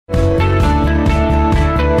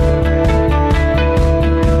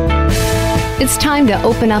It's time to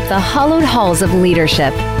open up the hallowed halls of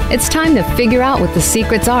leadership. It's time to figure out what the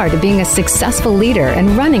secrets are to being a successful leader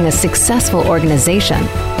and running a successful organization.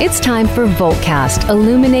 It's time for VoltCast,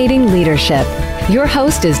 Illuminating Leadership. Your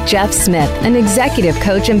host is Jeff Smith, an executive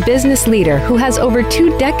coach and business leader who has over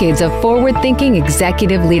 2 decades of forward-thinking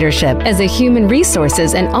executive leadership as a human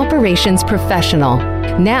resources and operations professional.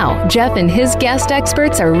 Now, Jeff and his guest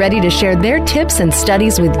experts are ready to share their tips and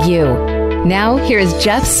studies with you. Now, here is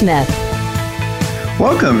Jeff Smith.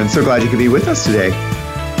 Welcome, and so glad you could be with us today.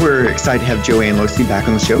 We're excited to have Joanne Loce back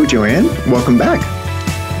on the show. Joanne, welcome back.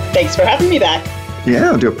 Thanks for having me back.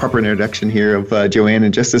 Yeah, I'll do a proper introduction here of Joanne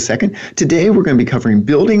in just a second. Today, we're going to be covering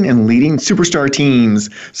building and leading superstar teams.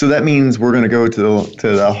 So that means we're going to go to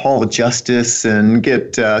the Hall of Justice and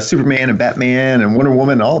get Superman and Batman and Wonder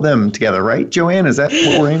Woman, all of them together, right, Joanne? Is that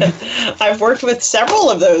what we're aiming? I've worked with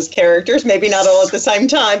several of those characters, maybe not all at the same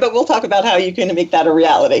time, but we'll talk about how you can make that a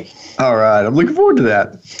reality. All right, I'm looking forward to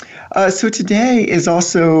that. So today is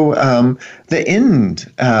also the end.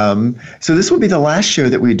 So this will be the last show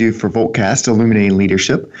that we do for VoltCast, Illuminating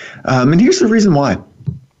Leadership. And here's the reason why.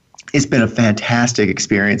 It's been a fantastic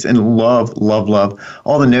experience, and love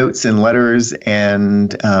all the notes and letters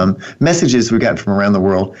and messages we got from around the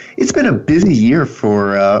world. It's been a busy year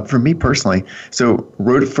for me personally. So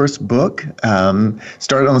wrote a first book,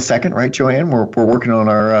 started on the second, right, Joanne? We're working on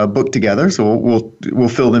our book together, so we'll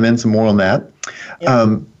fill them in some more on that.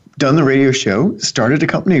 Yeah. Done the radio show, started a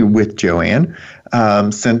company with Joanne,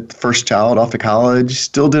 sent the first child off to college,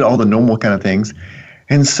 still did all the normal kind of things.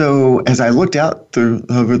 And so as I looked out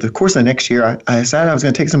over the course of the next year, I decided I was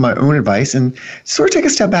going to take some of my own advice and sort of take a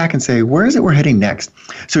step back and say, where is it we're heading next?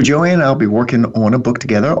 So Joanne and I will be working on a book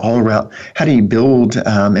together all around how do you build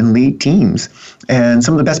and lead teams and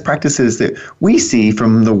some of the best practices that we see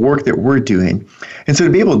from the work that we're doing. And so to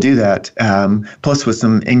be able to do that, plus with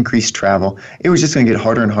some increased travel, it was just going to get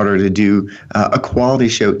harder and harder to do a quality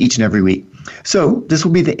show each and every week. So this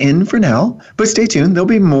will be the end for now, but stay tuned. There'll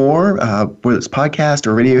be more, whether it's podcast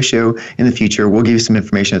or radio show in the future. We'll give you some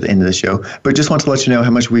information at the end of the show, but just want to let you know how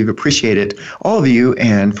much we've appreciated all of you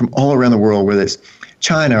and from all around the world, whether it's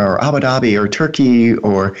China or Abu Dhabi or Turkey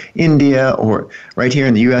or India or right here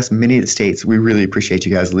in the U.S., many of the states. We really appreciate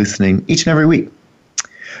you guys listening each and every week.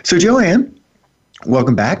 So Joanne,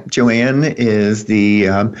 welcome back. Joanne is the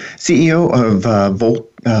CEO of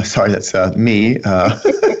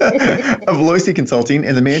of Loce Consulting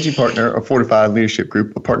and the managing partner of Fortified Leadership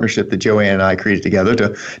Group, a partnership that Joanne and I created together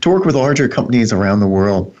to work with larger companies around the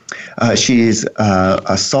world. She's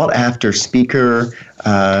a sought-after speaker,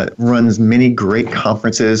 runs many great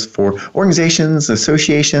conferences for organizations,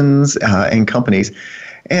 associations, and companies,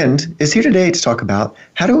 and is here today to talk about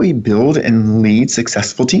how do we build and lead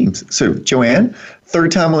successful teams. So, Joanne,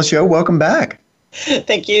 third time on the show, welcome back.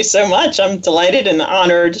 Thank you so much. I'm delighted and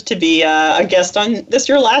honored to be a guest on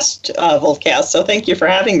your last VoltCast, so thank you for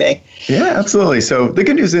having me. Yeah, absolutely. So the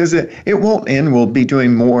good news is that it won't end. We'll be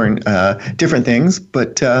doing more different things,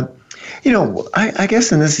 but, I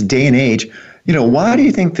guess in this day and age, why do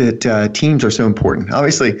you think that teams are so important?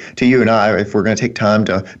 Obviously, to you and I, if we're going to take time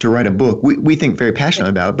to write a book, we think very passionately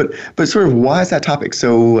about it. But sort of why is that topic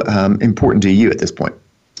so important to you at this point?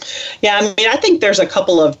 Yeah, I think there's a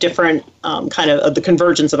couple of different kind of the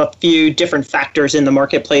convergence of a few different factors in the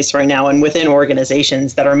marketplace right now and within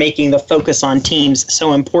organizations that are making the focus on teams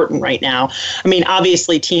so important right now.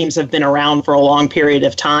 Obviously, teams have been around for a long period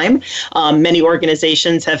of time. Many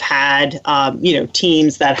organizations have had,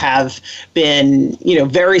 teams that have been,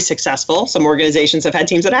 very successful. Some organizations have had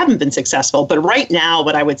teams that haven't been successful. But right now,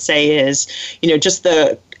 what I would say is, just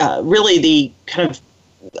the really the kind of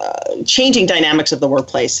changing dynamics of the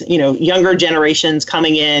workplace, younger generations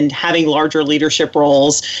coming in, having larger leadership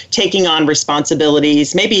roles, taking on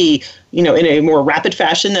responsibilities, maybe, in a more rapid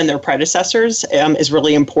fashion than their predecessors is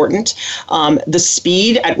really important. The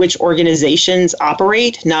speed at which organizations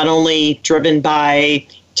operate, not only driven by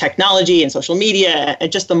technology and social media, and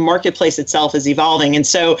just the marketplace itself is evolving. And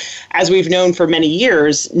so, as we've known for many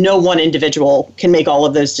years, no one individual can make all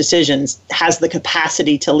of those decisions, has the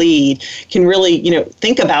capacity to lead, can really,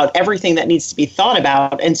 think about everything that needs to be thought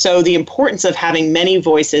about. And so the importance of having many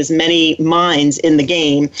voices, many minds in the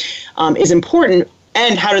game is important.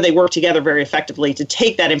 And how do they work together very effectively to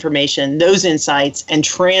take that information, those insights, and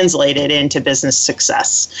translate it into business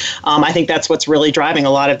success? I think that's what's really driving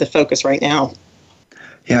a lot of the focus right now.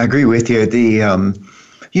 Yeah, I agree with you.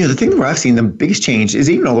 the thing where I've seen the biggest change is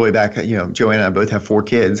even all the way back, Joanne and I both have 4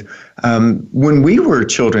 kids. When we were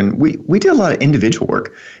children, we did a lot of individual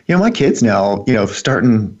work. My kids now,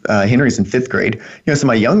 starting Henry's in 5th grade, so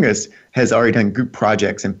my youngest has already done group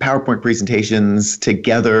projects and PowerPoint presentations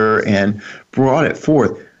together and brought it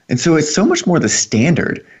forth. And so it's so much more the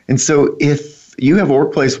standard. And so if you have a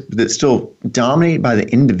workplace that's still dominated by the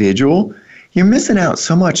individual, you're missing out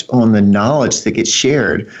so much on the knowledge that gets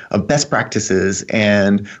shared of best practices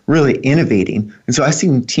and really innovating. And so I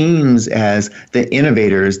see teams as the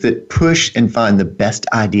innovators that push and find the best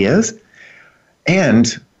ideas.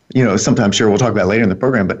 And, something I'm sure we'll talk about later in the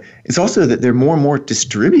program, but it's also that they're more and more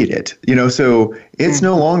distributed, so it's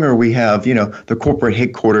no longer we have, the corporate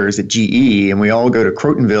headquarters at GE and we all go to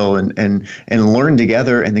Crotonville and learn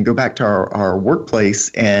together and then go back to our workplace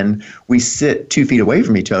and we sit 2 feet away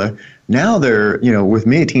from each other. Now they're, with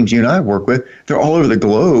many teams you and I work with, they're all over the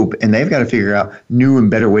globe and they've got to figure out new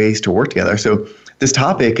and better ways to work together. So this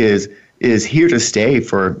topic is here to stay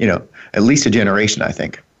for, at least a generation, I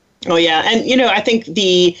think. Oh, yeah. And, I think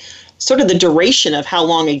the duration of how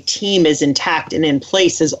long a team is intact and in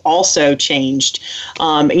place has also changed.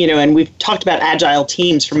 And we've talked about agile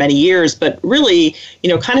teams for many years, but really,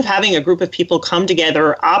 kind of having a group of people come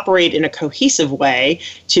together, operate in a cohesive way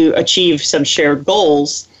to achieve some shared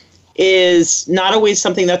goals is not always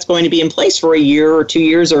something that's going to be in place for a year or 2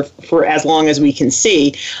 years or for as long as we can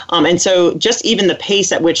see. And so just even the pace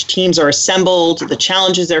at which teams are assembled, the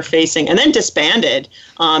challenges they're facing, and then disbanded,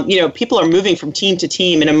 people are moving from team to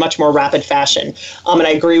team in a much more rapid fashion. And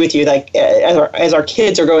I agree with you, like as our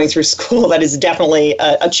kids are going through school, that is definitely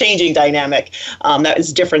a changing dynamic that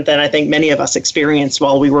is different than I think many of us experienced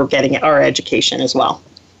while we were getting our education as well.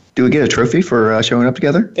 Do we get a trophy for showing up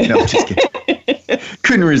together? No, just kidding.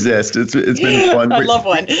 Couldn't resist. It's been fun. I love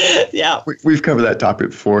one. Yeah. We've covered that topic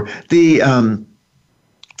before. And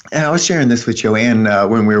I was sharing this with Joanne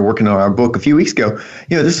when we were working on our book a few weeks ago.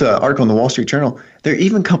 This article in the Wall Street Journal, there are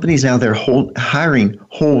even companies now that are hiring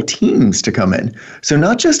whole teams to come in. So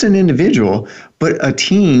not just an individual, but a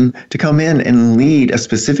team to come in and lead a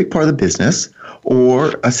specific part of the business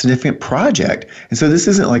or a significant project. And so this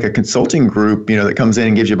isn't like a consulting group, that comes in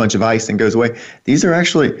and gives you a bunch of advice and goes away. These are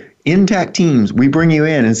actually intact teams. We bring you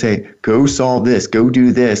in and say, go solve this, go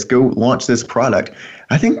do this, go launch this product.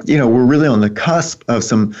 I think, we're really on the cusp of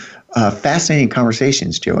some fascinating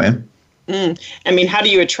conversations, Joanne. How do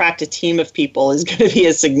you attract a team of people is going to be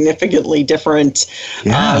a significantly different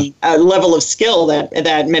level of skill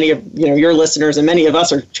that many of your listeners and many of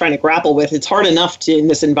us are trying to grapple with. It's hard enough in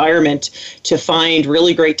this environment to find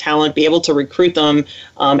really great talent, be able to recruit them,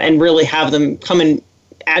 and really have them come and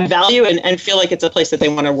add value and feel like it's a place that they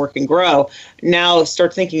want to work and grow. Now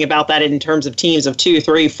start thinking about that in terms of teams of 2,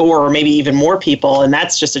 3, 4, or maybe even more people. And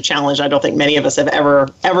that's just a challenge I don't think many of us have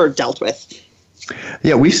ever dealt with.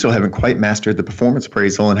 Yeah, we still haven't quite mastered the performance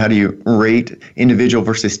appraisal and how do you rate individual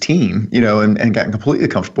versus team, and gotten completely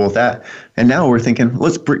comfortable with that. And now we're thinking,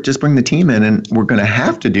 let's just bring the team in and we're going to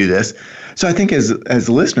have to do this. So I think as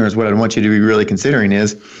listeners, what I want you to be really considering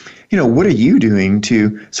is, what are you doing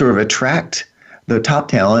to sort of attract the top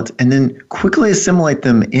talent and then quickly assimilate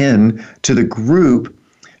them in to the group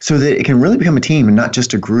so that it can really become a team and not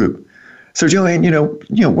just a group. So Joanne,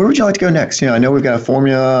 where would you like to go next? I know we've got a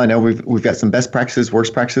formula. I know we've got some best practices,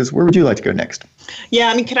 worst practices. Where would you like to go next?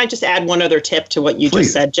 Yeah, can I just add one other tip to what you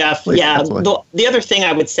just said, Jeff? Please, yeah, the other thing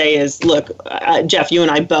I would say is, look, Jeff, you and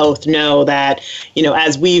I both know that,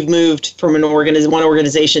 as we've moved from one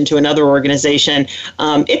organization to another organization,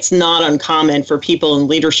 it's not uncommon for people in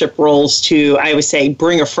leadership roles to, I always say,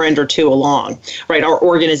 bring a friend or two along, right? Our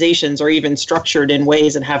organizations are even structured in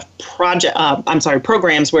ways and have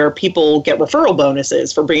programs where people get referral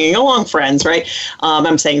bonuses for bringing along friends, right?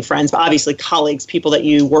 I'm saying friends, but obviously colleagues, people that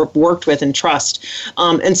you worked with and trust.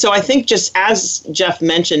 And so I think just as Jeff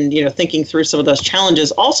mentioned, thinking through some of those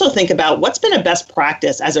challenges, also think about what's been a best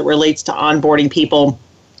practice as it relates to onboarding people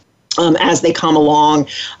as they come along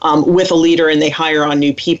with a leader and they hire on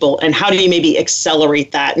new people, and how do you maybe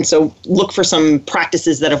accelerate that? And so look for some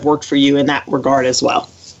practices that have worked for you in that regard as well.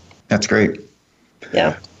 That's great.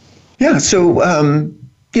 Yeah. Yeah. So,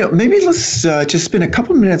 maybe let's just spend a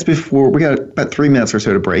couple of minutes before we got about 3 minutes or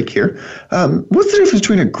so to break here. What's the difference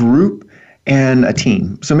between a group and a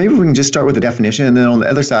team? So maybe we can just start with the definition, and then on the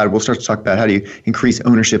other side, we'll start to talk about how do you increase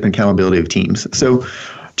ownership and accountability of teams. So,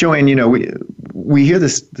 Joanne, we hear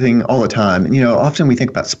this thing all the time. Often we think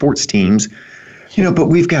about sports teams, but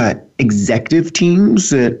we've got executive teams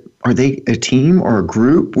that, are they a team or a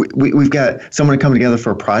group? We've got someone coming together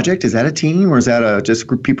for a project. Is that a team, or is that just a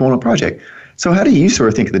group of people on a project? So how do you sort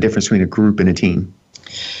of think of the difference between a group and a team?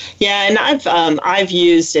 Yeah, and I've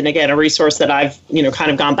used, and again, a resource that I've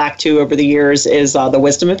kind of gone back to over the years is The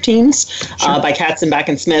Wisdom of Teams by Katzenbach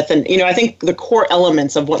and Smith. And I think the core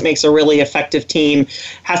elements of what makes a really effective team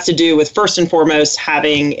has to do with, first and foremost,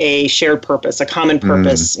 having a shared purpose, a common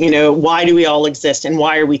purpose. Why do we all exist and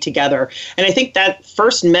why are we together? And I think that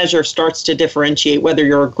first measure starts to differentiate whether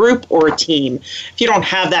you're a group or a team. If you don't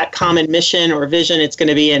have that common mission or vision, it's going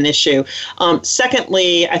to be an issue.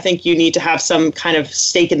 Secondly, I think you need to have some kind of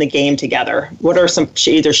stake in the game together. What are some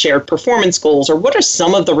either shared performance goals, or what are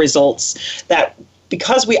some of the results that,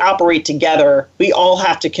 because we operate together, we all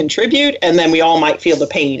have to contribute, and then we all might feel the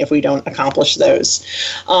pain if we don't accomplish those.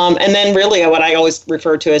 And then really what I always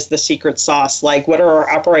refer to as the secret sauce, like what are our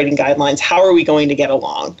operating guidelines? How are we going to get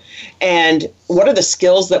along? And what are the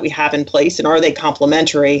skills that we have in place, and are they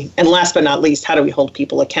complementary? And last but not least, how do we hold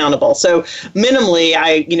people accountable? So minimally,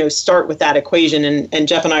 I start with that equation, and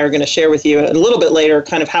Jeff and I are going to share with you a little bit later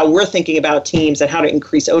kind of how we're thinking about teams and how to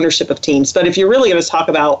increase ownership of teams. But if you're really going to talk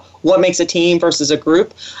about what makes a team versus a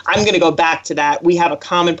group, I'm going to go back to that. We have a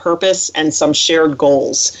common purpose and some shared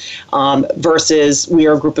goals versus we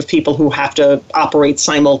are a group of people who have to operate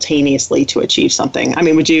simultaneously to achieve something. I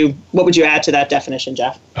mean, what would you add to that definition,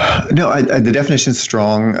 Jeff? No, the definition is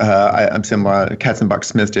strong. I'm similar.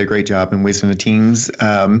 Katzenbach-Smith did a great job in Wisdom of Teams.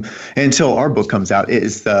 Until our book comes out, it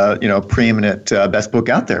is the preeminent best book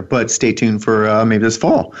out there. But stay tuned for maybe this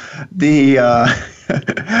fall. The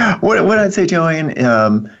what I'd say,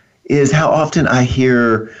 Joanne, is how often I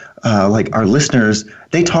hear like our listeners,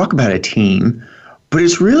 they talk about a team, but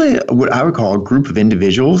it's really what I would call a group of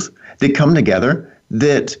individuals that come together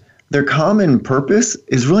that their common purpose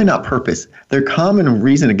is really not purpose. Their common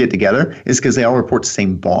reason to get together is because they all report to the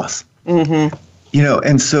same boss. Mm-hmm.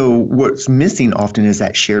 And so what's missing often is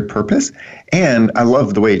that shared purpose. And I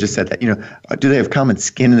love the way you just said that, do they have common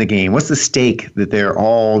skin in the game? What's the stake that they're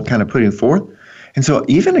all kind of putting forth? And so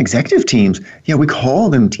even executive teams, we call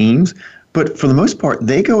them teams, but for the most part,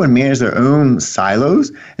 they go and manage their own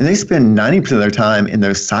silos, and they spend 90% of their time in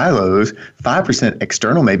those silos, 5%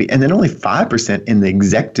 external maybe, and then only 5% in the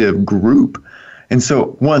executive group. And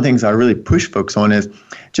so one of the things I really push folks on is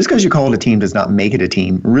just because you call it a team does not make it a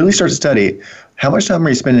team. Really start to study how much time are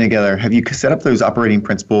you spending together? Have you set up those operating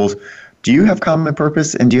principles? Do you have common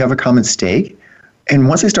purpose, and do you have a common stake? And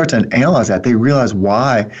once they start to analyze that, they realize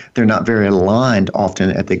why they're not very aligned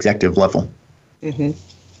often at the executive level. Mm-hmm.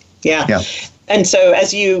 Yeah. And so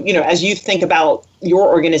as you think about your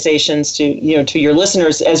organizations to your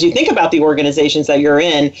listeners, as you think about the organizations that you're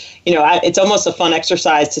in, it's almost a fun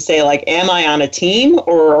exercise to say, like, am I on a team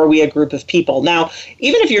or are we a group of people? Now,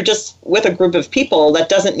 even if you're just with a group of people, that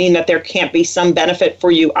doesn't mean that there can't be some benefit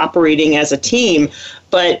for you operating as a team.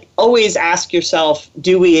 But always ask yourself,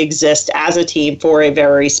 do we exist as a team for a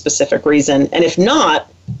very specific reason? And if not,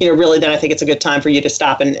 really, then I think it's a good time for you to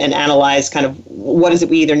stop and analyze kind of what is it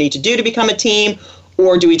we either need to do to become a team,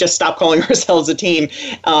 or do we just stop calling ourselves a team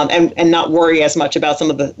and not worry as much about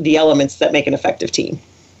some of the elements that make an effective team?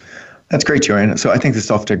 That's great, Joanne. So I think this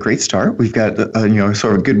is off to a great start. We've got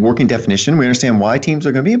sort of a good working definition. We understand why teams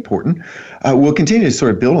are going to be important. We'll continue to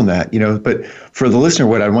sort of build on that. But for the listener,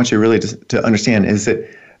 what I want you really to understand is that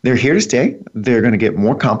they're here to stay. They're going to get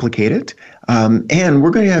more complicated. And we're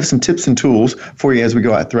going to have some tips and tools for you as we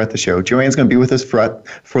go out throughout the show. Joanne's going to be with us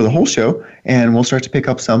for the whole show, and we'll start to pick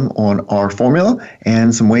up some on our formula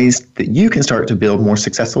and some ways that you can start to build more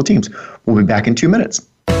successful teams. We'll be back in 2 minutes.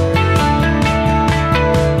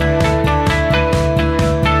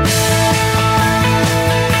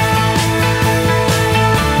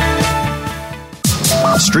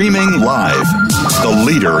 Streaming live, the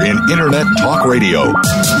leader in Internet talk radio,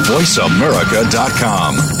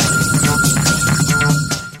 VoiceAmerica.com.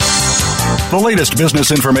 The latest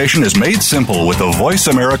business information is made simple with the Voice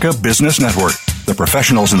America Business Network. The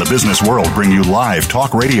professionals in the business world bring you live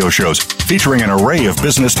talk radio shows featuring an array of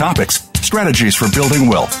business topics, strategies for building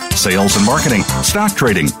wealth, sales and marketing, stock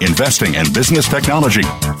trading, investing, and business technology.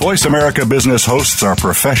 Voice America Business hosts are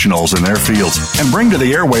professionals in their fields and bring to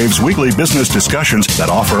the airwaves weekly business discussions that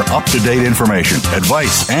offer up-to-date information,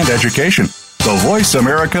 advice, and education. The Voice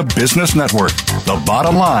America Business Network, the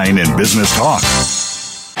bottom line in business talk.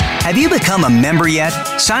 Have you become a member yet?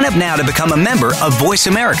 Sign up now to become a member of Voice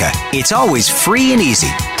America. It's always free and easy.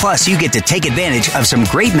 Plus, you get to take advantage of some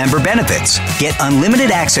great member benefits. Get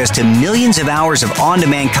unlimited access to millions of hours of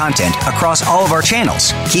on-demand content across all of our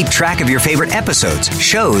channels. Keep track of your favorite episodes,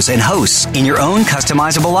 shows, and hosts in your own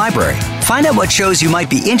customizable library. Find out what shows you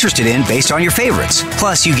might be interested in based on your favorites.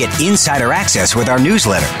 Plus, you get insider access with our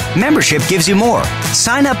newsletter. Membership gives you more.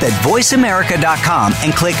 Sign up at voiceamerica.com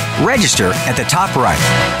and click Register at the top right.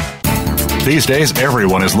 These days,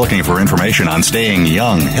 everyone is looking for information on staying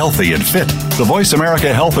young, healthy, and fit. The Voice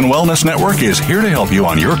America Health and Wellness Network is here to help you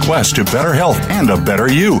on your quest to better health and a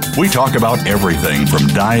better you. We talk about everything from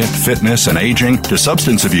diet, fitness, and aging to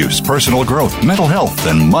substance abuse, personal growth, mental health,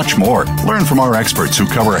 and much more. Learn from our experts who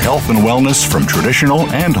cover health and wellness from traditional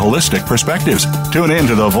and holistic perspectives. Tune in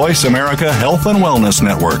to the Voice America Health and Wellness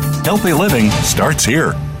Network. Healthy living starts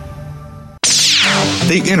here.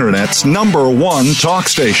 The Internet's #1 talk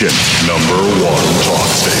station. #1 talk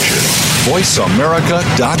station.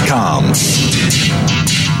 VoiceAmerica.com.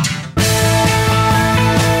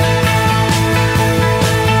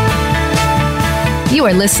 You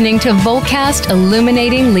are listening to VoltCast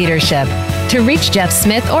Illuminating Leadership. To reach Jeff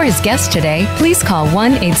Smith or his guest today, please call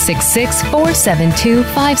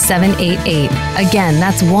 1-866-472-5788. Again,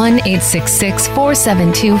 that's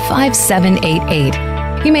 1-866-472-5788.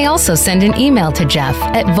 You may also send an email to Jeff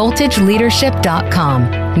at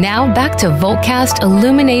voltageleadership.com. Now back to VoltCast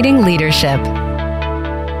Illuminating Leadership.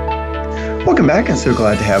 Welcome back. I'm so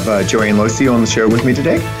glad to have Joanne Loce on the show with me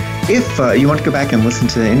today. If you want to go back and listen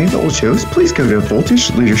to any of the old shows, please go to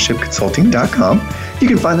voltageleadershipconsulting.com. You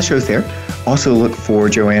can find the shows there. Also look for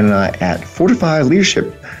Joanne and I at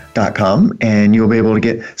fortifyleadership.com, and you'll be able to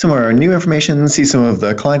get some of our new information, see some of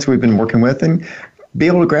the clients we've been working with, and be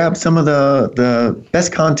able to grab some of the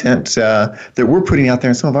best content that we're putting out there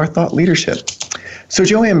and some of our thought leadership. So,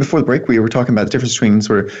 Joanne, before the break, we were talking about the difference between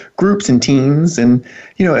sort of groups and teams. And,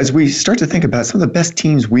 as we start to think about some of the best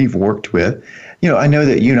teams we've worked with, I know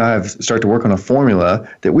that you and I have started to work on a formula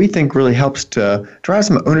that we think really helps to drive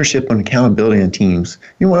some ownership and accountability in teams.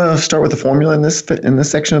 You want to start with the formula in this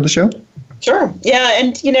section of the show? Sure. Yeah.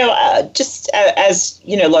 And,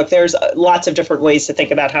 look, there's lots of different ways to think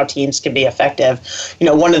about how teams can be effective.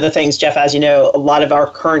 One of the things, Jeff, as you know, a lot of our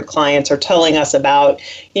current clients are telling us about,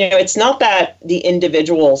 it's not that the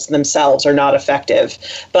individuals themselves are not effective,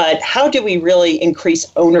 but how do we really increase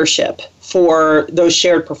ownership for those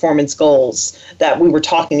shared performance goals that we were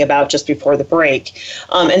talking about just before the break.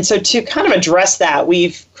 And so to kind of address that,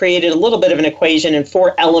 we've created a little bit of an equation and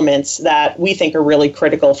 4 elements that we think are really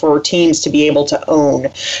critical for teams to be able to own.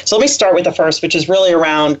 So let me start with the first, which is really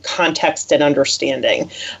around context and understanding.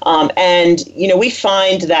 We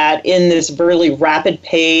find that in this really rapid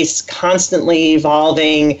pace, constantly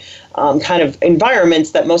evolving kind of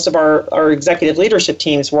environments that most of our executive leadership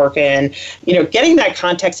teams work in, getting that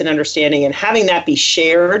context and understanding and having that be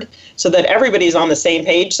shared so that everybody's on the same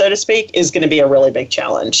page, so to speak, is going to be a really big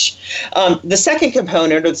challenge. The second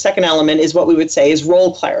component, or the second element, is what we would say is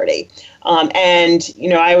role clarity.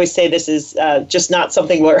 I always say this is just not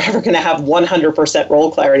something we're ever going to have 100%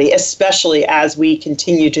 role clarity, especially as we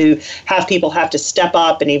continue to have people have to step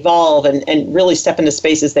up and evolve and really step into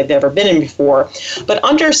spaces they've never been in before. But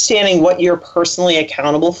understanding what you're personally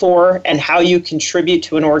accountable for and how you contribute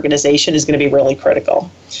to an organization is going to be really critical.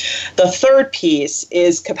 The third piece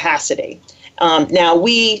is capacity. Now,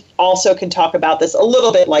 we also can talk about this a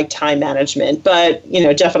little bit like time management, but,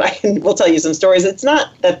 Jeff and I will tell you some stories. It's not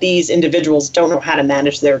that these individuals don't know how to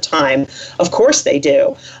manage their time. Of course they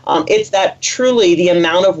do. It's that truly the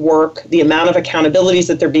amount of work, the amount of accountabilities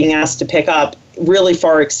that they're being asked to pick up really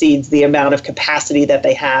far exceeds the amount of capacity that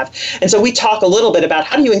they have. And so we talk a little bit about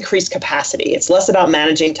how do you increase capacity. It's less about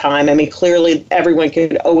managing time. I mean, clearly everyone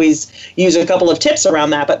could always use a couple of tips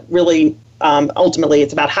around that, but really ultimately,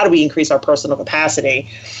 it's about how do we increase our personal capacity.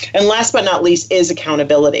 And last but not least is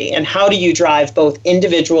accountability. And how do you drive both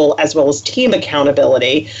individual as well as team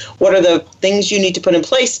accountability? What are the things you need to put in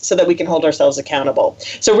place so that we can hold ourselves accountable?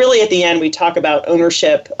 So really, at the end, we talk about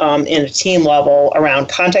ownership in a team level around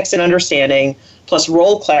context and understanding, plus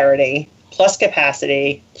role clarity, plus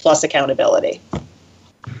capacity, plus accountability.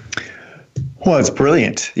 Well, it's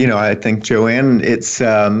brilliant. I think, Joanne, it's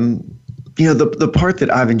the part that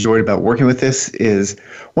I've enjoyed about working with this is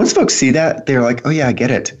once folks see that, they're like, oh, yeah, I get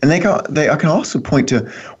it. And they can also point to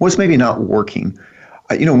what's maybe not working.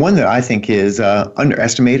 One that I think is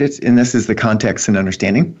underestimated in this is the context and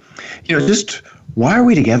understanding. Just why are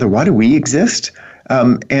we together? Why do we exist?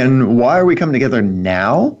 And why are we coming together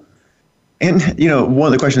now? And, one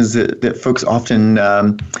of the questions that folks often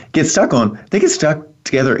get stuck on, they get stuck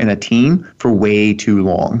together in a team for way too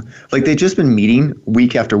long. Like they've just been meeting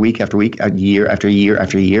week after week after week, year after year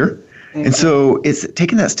after year. Mm-hmm. And so it's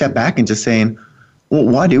taking that step back and just saying, well,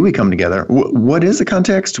 why do we come together? What is the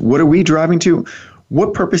context? What are we driving to?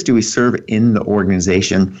 What purpose do we serve in the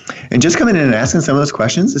organization? And just coming in and asking some of those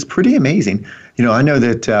questions is pretty amazing. I know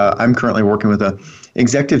that I'm currently working with an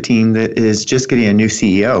executive team that is just getting a new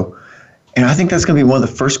CEO. And I think that's going to be one of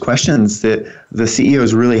the first questions that the CEO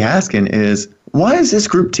is really asking is, why is this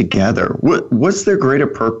group together? What's their greater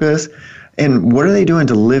purpose? and what are they doing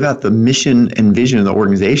to live out the mission and vision of the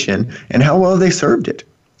organization, and how well have they served it?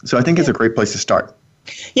 So I think it's a great place to start.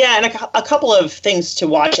 Yeah, and a couple of things to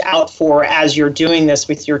watch out for as you're doing this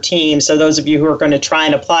with your team. So those of you who are going to try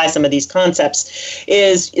and apply some of these concepts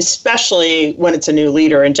is, especially when it's a new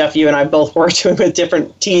leader, and Jeff, you and I both worked with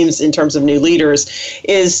different teams in terms of new leaders,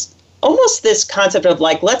 is almost this concept of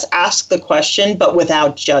like, let's ask the question, but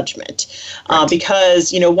without judgment. Right.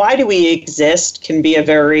 Because, why do we exist can be a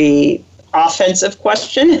very offensive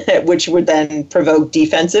question, which would then provoke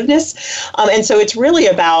defensiveness. And so it's really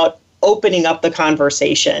about opening up the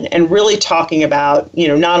conversation and really talking about,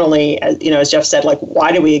 not only, as Jeff said, like,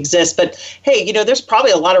 why do we exist? But, hey, there's probably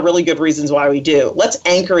a lot of really good reasons why we do. Let's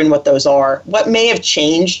anchor in what those are. What may have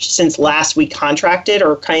changed since last we contracted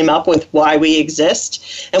or came up with why we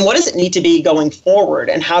exist? And what does it need to be going forward?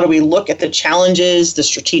 And how do we look at the challenges, the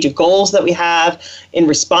strategic goals that we have in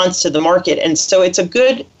response to the market? And so it's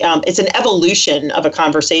it's an evolution of a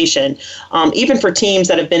conversation, even for teams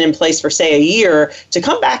that have been in place for, say, a year, to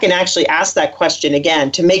come back and actually ask that question again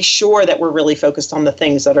to make sure that we're really focused on the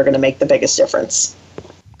things that are going to make the biggest difference.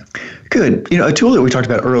 Good. A tool that we talked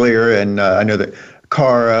about earlier, and I know that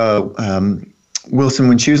Cara Wilson,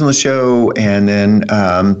 when she was on the show, and then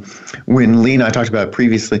when Lee and I talked about it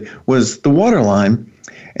previously, was the waterline.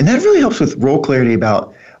 And that really helps with role clarity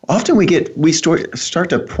about, often we start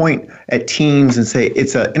to point at teams and say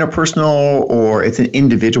it's an interpersonal or it's an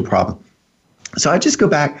individual problem. So I just go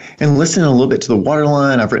back and listen a little bit to the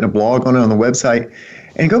waterline. I've written a blog on it on the website,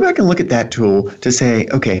 and go back and look at that tool to say,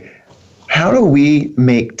 okay, how do we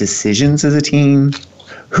make decisions as a team?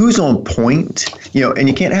 Who's on point? And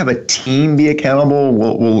you can't have a team be accountable.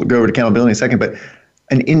 We'll go over to accountability in a second, but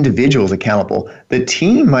an individual is accountable. The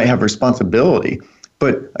team might have responsibility,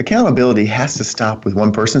 but accountability has to stop with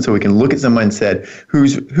one person, so we can look at someone and say,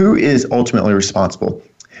 who is ultimately responsible?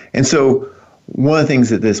 And so one of the things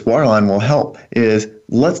that this waterline will help is,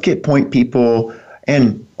 let's get point people,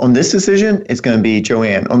 and on this decision, it's going to be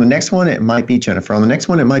Joanne. On the next one, it might be Jennifer. On the next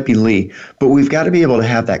one, it might be Lee. But we've got to be able to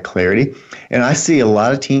have that clarity. And I see a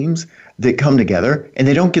lot of teams that come together and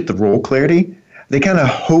they don't get the role clarity. They kind of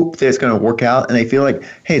hope that it's going to work out, and they feel like,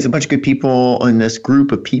 hey, it's a bunch of good people in this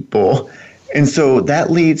group of people. And so that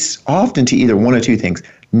leads often to either one of two things: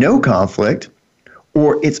 no conflict,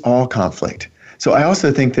 or it's all conflict. So I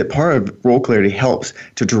also think that part of role clarity helps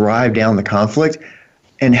to drive down the conflict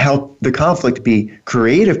and help the conflict be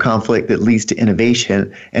creative conflict that leads to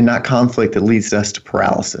innovation, and not conflict that leads us to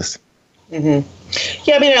paralysis. Mm-hmm.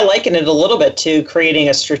 Yeah, I liken it a little bit to creating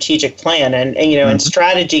a strategic plan. And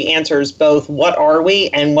strategy answers both what are we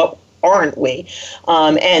and what aren't we.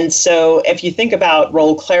 And so if you think about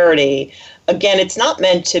role clarity, again, it's not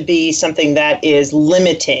meant to be something that is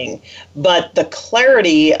limiting, but the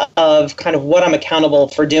clarity of kind of what I'm accountable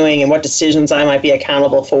for doing and what decisions I might be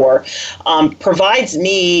accountable for provides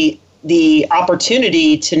me the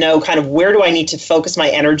opportunity to know kind of where do I need to focus my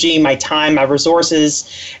energy, my time, my resources,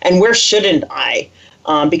 and where shouldn't I?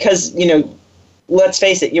 Because, let's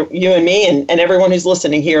face it, you and me and everyone who's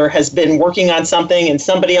listening here has been working on something, and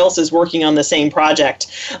somebody else is working on the same project.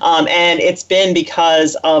 And it's been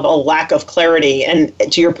because of a lack of clarity. And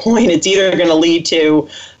to your point, it's either going to lead to,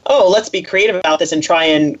 oh, let's be creative about this and try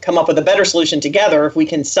and come up with a better solution together if we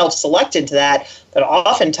can self-select into that. But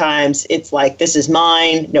oftentimes it's like, this is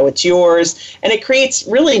mine, no, it's yours. And it creates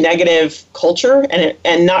really negative culture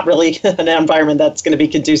and not really an environment that's going to be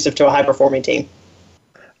conducive to a high-performing team.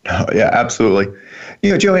 Oh, yeah, absolutely.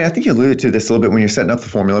 Joanne, I think you alluded to this a little bit when you're setting up the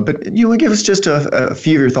formula, but you want to give us just a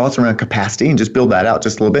few of your thoughts around capacity and just build that out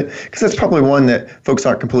just a little bit, because that's probably one that folks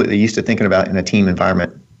aren't completely used to thinking about in a team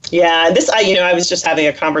environment. Yeah, I was just having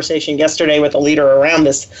a conversation yesterday with a leader around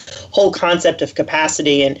this whole concept of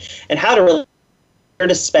capacity and how to really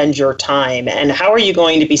to spend your time, and how are you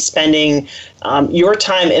going to be spending your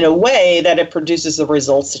time in a way that it produces the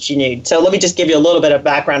results that you need. So let me just give you a little bit of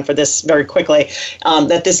background for this very quickly,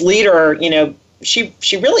 that this leader, she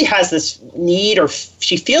really has this need, or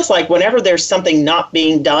she feels like whenever there's something not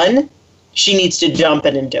being done, she needs to jump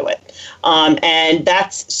in and do it. And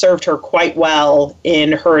that's served her quite well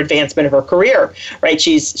in her advancement of her career, right?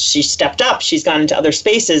 She's stepped up, she's gone into other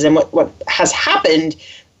spaces, and what has happened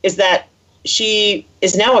is that she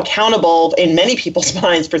is now accountable in many people's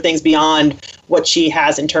minds for things beyond what she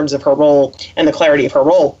has in terms of her role and the clarity of her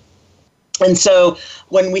role. And so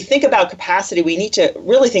when we think about capacity, we need to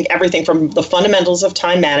really think everything from the fundamentals of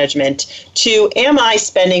time management to, am I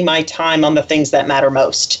spending my time on the things that matter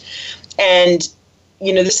most? And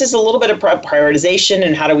this is a little bit of prioritization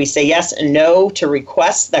and how do we say yes and no to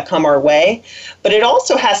requests that come our way. But it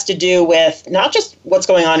also has to do with not just what's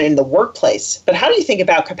going on in the workplace, but how do you think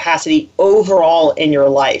about capacity overall in your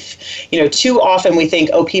life? Too often we think,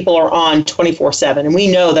 people are on 24/7, and we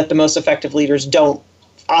know that the most effective leaders don't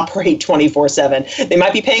operate 24/7. They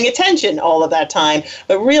might be paying attention all of that time,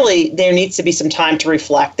 but really there needs to be some time to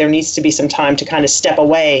reflect. There needs to be some time to kind of step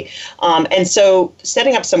away. And so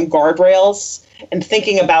setting up some guardrails and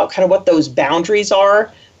thinking about kind of what those boundaries are.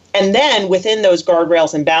 And then within those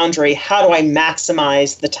guardrails and boundary, how do I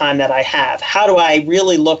maximize the time that I have? How do I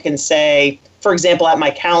really look and say, for example, at my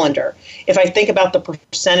calendar, if I think about the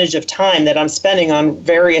percentage of time that I'm spending on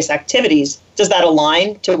various activities, does that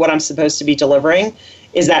align to what I'm supposed to be delivering?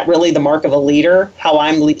 Is that really the mark of a leader, how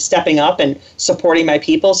I'm stepping up and supporting my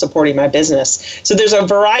people, supporting my business? So there's a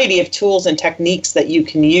variety of tools and techniques that you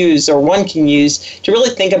can use or one can use to really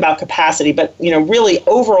think about capacity. But, really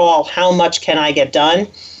overall, how much can I get done?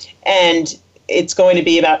 And it's going to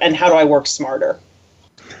be about, and how do I work smarter?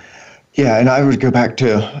 Yeah, and I would go back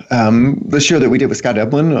to the show that we did with Scott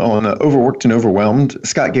Eblin on Overworked and Overwhelmed.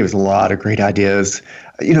 Scott gave us a lot of great ideas.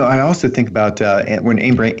 I also think about when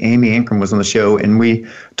Amy Ankrum was on the show, and we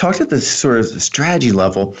talked at this sort of strategy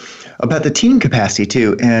level about the team capacity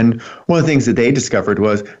too. And one of the things that they discovered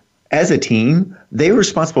was, as a team, they were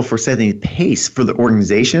responsible for setting the pace for the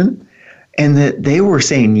organization, and that they were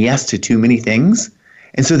saying yes to too many things.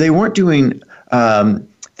 And so they weren't doing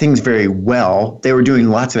things very well. They were doing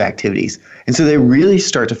lots of activities. And so they really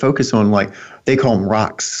start to focus on, they call them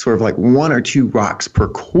rocks, sort of like 1 or 2 rocks per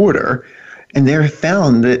quarter. And they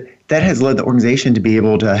found that that has led the organization to be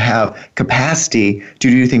able to have capacity to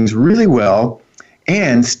do things really well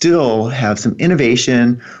and still have some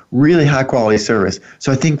innovation, really high quality service.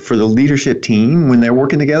 So I think for the leadership team, when they're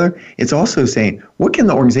working together, it's also saying, what can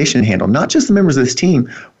the organization handle? Not just the members of this team,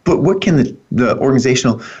 but what can the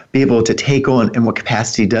organizational be able to take on, and what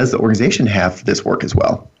capacity does the organization have for this work as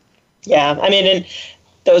well? Yeah, and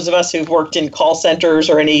those of us who've worked in call centers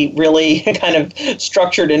or any really kind of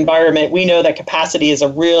structured environment, we know that capacity is a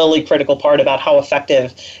really critical part about how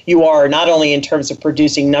effective you are, not only in terms of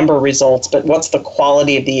producing number results, but what's the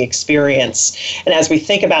quality of the experience. And as we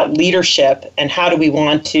think about leadership and how do we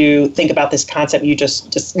want to think about this concept you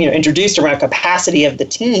just introduced around capacity of the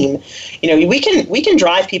team, we can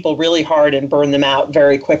drive people really hard and burn them out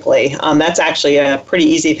very quickly. That's actually a pretty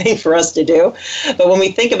easy thing for us to do. But when we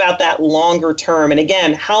think about that longer term, and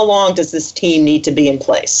again, how long does this team need to be in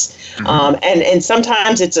place? And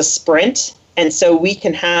sometimes it's a sprint. And so we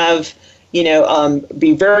can have,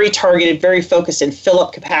 be very targeted, very focused, and fill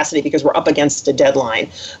up capacity because we're up against a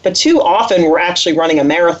deadline. But too often we're actually running a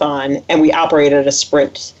marathon and we operate at a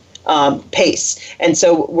sprint pace. And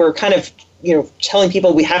so we're kind of telling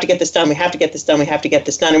people we have to get this done, we have to get this done, we have to get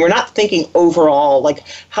this done. And we're not thinking overall,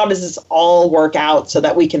 how does this all work out so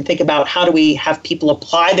that we can think about how do we have people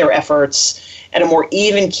apply their efforts at a more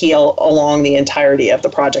even keel along the entirety of the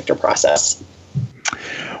project or process.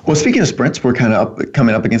 Well, speaking of sprints, we're kind of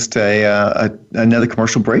coming up against another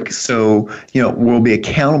commercial break. So, we'll be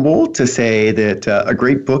accountable to say that a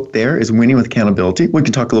great book there is Winning with Accountability. We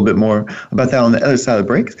can talk a little bit more about that on the other side of the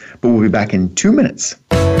break, but we'll be back in 2 minutes.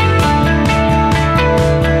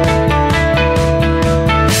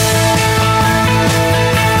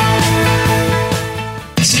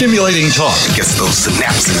 Stimulating talk. Gets those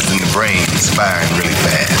synapses in the brain firing really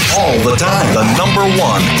fast. All the time. The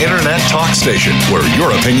 #1 internet talk station where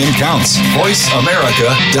your opinion counts.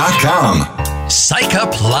 VoiceAmerica.com. Psych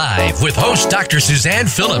Up Live with host Dr. Suzanne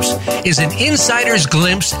Phillips is an insider's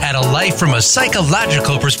glimpse at a life from a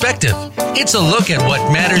psychological perspective. It's a look at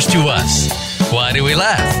what matters to us. Why do we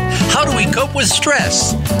laugh? How do we cope with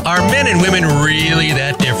stress? Are men and women really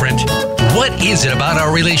that different? What is it about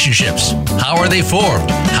our relationships? How are they formed?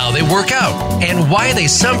 How they work out? And why they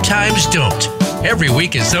sometimes don't? Every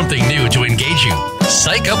week is something new to engage you.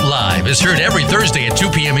 Psych Up Live is heard every Thursday at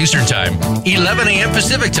 2 p.m. Eastern Time, 11 a.m.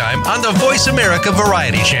 Pacific Time on the Voice America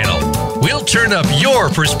Variety Channel. We'll turn up your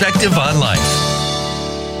perspective on life.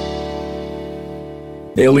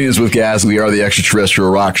 Aliens with Gas, we are the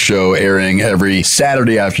extraterrestrial rock show airing every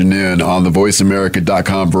Saturday afternoon on the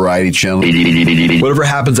VoiceAmerica.com Variety Channel. Whatever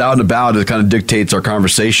happens out and about, it kind of dictates our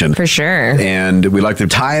conversation. For sure. And we like to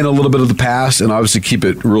tie in a little bit of the past and obviously keep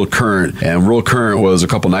it real current. And real current was a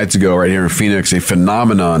couple nights ago right here in Phoenix, a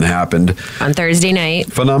phenomenon happened. On Thursday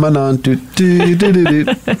night. Phenomenon.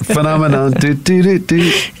 Phenomenon.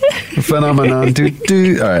 Phenomenon.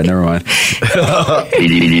 All right, never mind.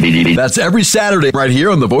 That's every Saturday right here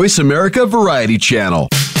on the Voice America Variety Channel.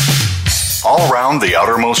 All around the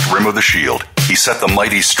outermost rim of the shield, He set the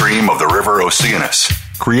mighty stream of the river Oceanus,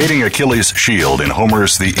 creating Achilles' shield in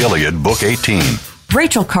Homer's The Iliad, Book 18.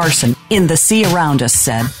 Rachel Carson, in The Sea Around Us,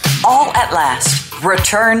 said, "All at last,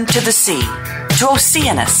 return to the sea, to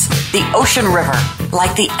Oceanus, the ocean river,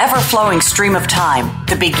 like the ever-flowing stream of time,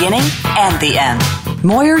 the beginning and the end."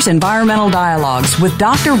 Moyer's Environmental Dialogues with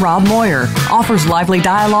Dr. Rob Moyer offers lively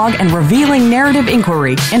dialogue and revealing narrative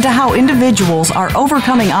inquiry into how individuals are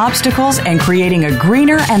overcoming obstacles and creating a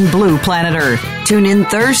greener and blue planet Earth. Tune in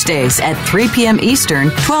Thursdays at 3 p.m. Eastern,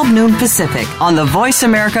 12 noon Pacific on the Voice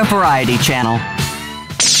America Variety Channel.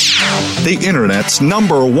 The Internet's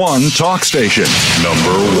 #1 talk station.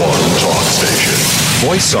 #1 talk station.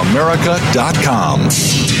 VoiceAmerica.com.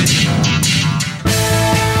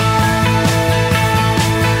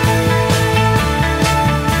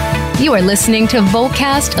 You are listening to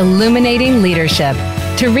VoltCast Illuminating Leadership.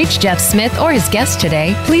 To reach Jeff Smith or his guest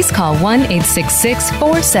today, please call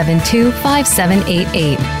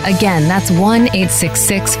 1-866-472-5788. Again, that's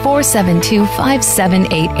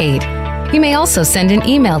 1-866-472-5788. You may also send an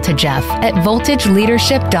email to Jeff at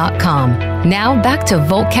voltageleadership.com. Now back to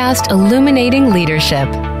VoltCast Illuminating Leadership.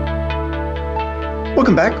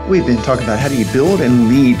 Welcome back. We've been talking about how do you build and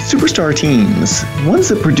lead superstar teams, ones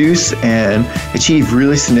that produce and achieve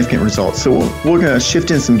really significant results. So we're going to shift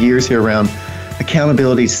in some gears here around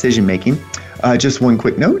accountability decision making. Just one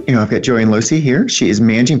quick note, I've got Joanne Loce here. She is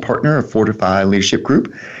managing partner of Fortify Leadership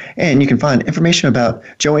Group. And you can find information about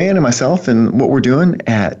Joanne and myself and what we're doing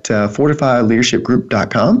at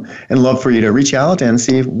fortifyleadershipgroup.com. And love for you to reach out and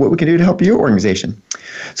see what we can do to help your organization.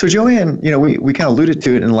 So Joanne, we kind of alluded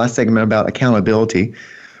to it in the last segment about accountability.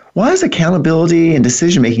 Why is accountability and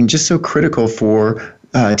decision making just so critical for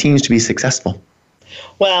teams to be successful?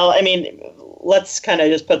 Well, let's kind of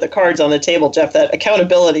just put the cards on the table, Jeff, that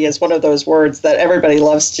accountability is one of those words that everybody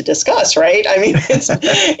loves to discuss, right?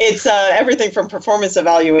 It's everything from performance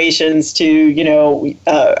evaluations to,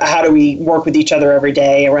 how do we work with each other every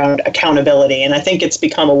day around accountability? And I think it's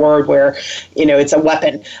become a word where, it's a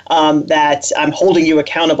weapon that I'm holding you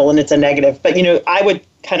accountable and it's a negative. But, I would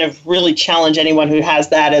kind of really challenge anyone who has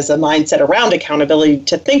that as a mindset around accountability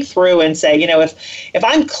to think through and say, if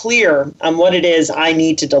I'm clear on what it is I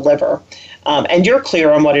need to deliver, and you're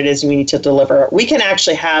clear on what it is we need to deliver, we can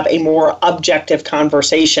actually have a more objective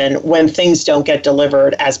conversation when things don't get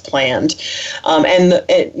delivered as planned. And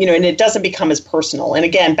it doesn't become as personal. And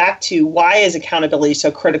again, back to why is accountability so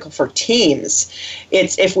critical for teams?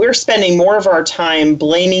 It's if we're spending more of our time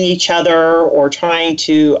blaming each other or trying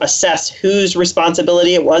to assess whose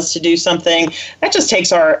responsibility it was to do something, that just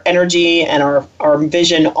takes our energy and our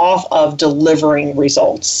vision off of delivering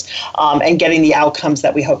results and getting the outcomes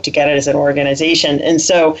that we hope to get as an organization. And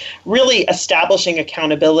so really establishing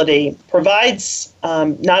accountability provides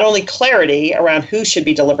not only clarity around who should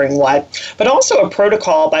be delivering what, but also a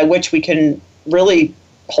protocol by which we can really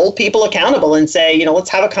hold people accountable and say, let's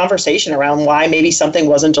have a conversation around why maybe something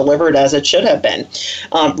wasn't delivered as it should have been.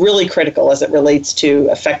 Really critical as it relates to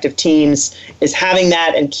effective teams is having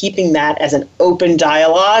that and keeping that as an open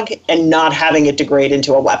dialogue and not having it degrade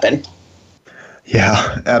into a weapon.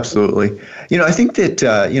 Yeah, absolutely. I think that,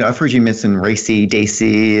 I've heard you mention Racy,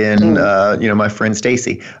 Daisy, and, my friend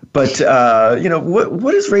Stacy. But,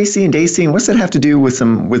 what is Racy and Daisy, and what's that have to do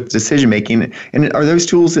with decision making? And are those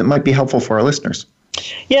tools that might be helpful for our listeners?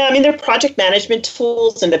 Yeah, they're project management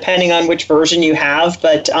tools, and depending on which version you have,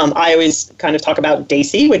 but I always kind of talk about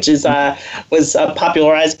Daisy, which was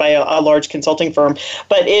popularized by a large consulting firm.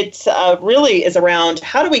 But it's really is around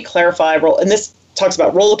how do we clarify role, and this talks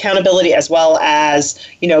about role accountability as well as,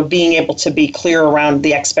 being able to be clear around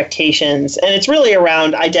the expectations. And it's really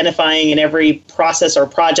around identifying in every process or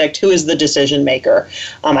project who is the decision maker.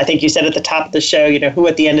 I think you said at the top of the show, who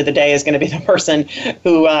at the end of the day is going to be the person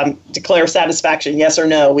who declares satisfaction, yes or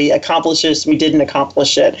no, we accomplished this, we didn't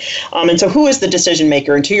accomplish it. And so who is the decision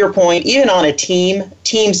maker? And to your point, even on a team,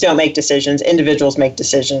 teams don't make decisions, individuals make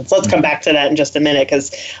decisions. Let's come back to that in just a minute,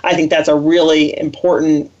 because I think that's a really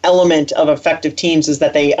important element of effective teams is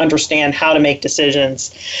that they understand how to make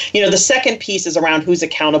decisions. The second piece is around who's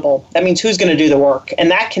accountable. That means who's going to do the work. And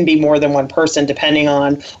that can be more than one person depending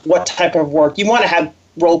on what type of work. You want to have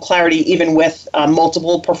role clarity even with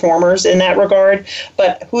multiple performers in that regard,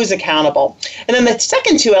 but who's accountable? And then the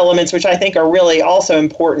second two elements, which I think are really also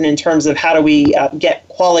important in terms of how do we get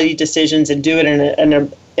quality decisions and do it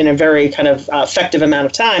in a very kind of effective amount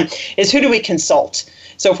of time, is who do we consult?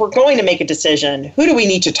 So if we're going to make a decision, who do we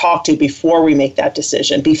need to talk to before we make that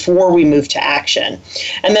decision, before we move to action?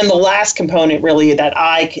 And then the last component, really, that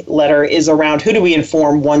I letter is around who do we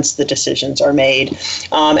inform once the decisions are made?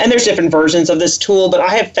 And there's different versions of this tool, but I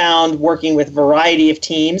have found working with a variety of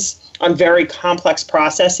teams on very complex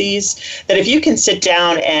processes, that if you can sit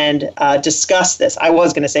down and discuss this, I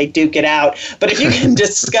was going to say duke it out, but if you can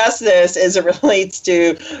discuss this as it relates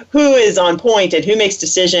to who is on point and who makes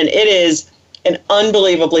decision, it is an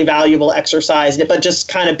unbelievably valuable exercise, but just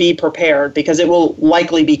kind of be prepared because it will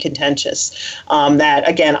likely be contentious. That,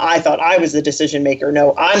 again, I thought I was the decision maker.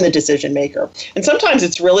 No, I'm the decision maker. And sometimes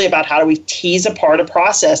it's really about how do we tease apart a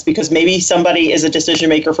process, because maybe somebody is a decision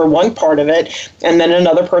maker for one part of it, and then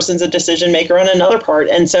another person's a decision maker on another part.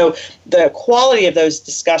 And so the quality of those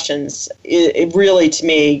discussions, it really, to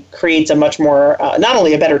me, creates a much more, not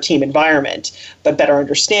only a better team environment, but better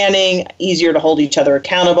understanding, easier to hold each other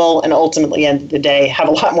accountable, and ultimately, end of the day, have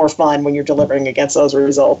a lot more fun when you're delivering against those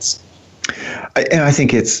results. And I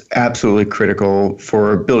think it's absolutely critical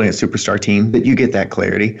for building a superstar team that you get that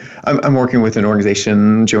clarity. I'm working with an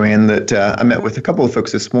organization, Joanne, that I met with a couple of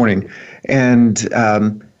folks this morning, and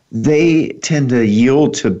they tend to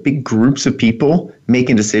yield to big groups of people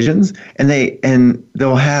making decisions, and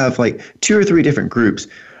they'll have like 2 or 3 different groups.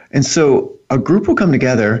 And so a group will come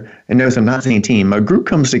together, and notice I'm not saying team, a group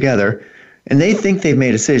comes together and they think they've made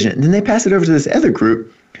a decision, and then they pass it over to this other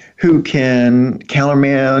group who can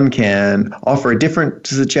countermand, can offer a different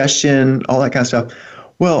suggestion, all that kind of stuff.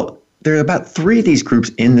 Well, there are about 3 of these groups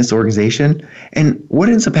in this organization, and what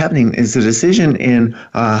ends up happening is the decision in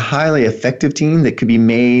a highly effective team that could be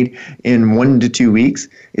made in 1 to 2 weeks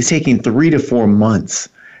is taking 3 to 4 months,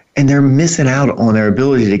 and they're missing out on their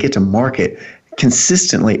ability to get to market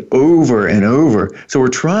consistently over and over. So we're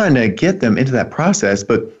trying to get them into that process,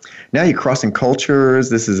 but now you're crossing cultures.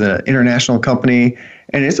 This is an international company,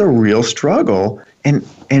 and it's a real struggle. And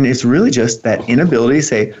it's really just that inability to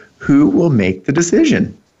say, who will make the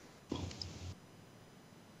decision?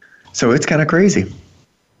 So it's kind of crazy.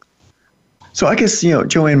 So I guess,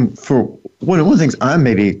 Joanne, for one of the things I'm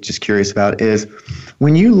maybe just curious about is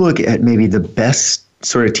when you look at maybe the best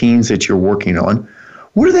sort of teams that you're working on,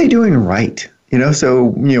 what are they doing right?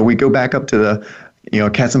 We go back up to the,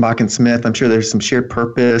 Katzenbach and Smith. I'm sure there's some shared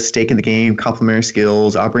purpose, stake in the game, complementary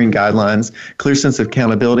skills, operating guidelines, clear sense of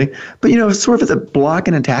accountability. But, sort of at the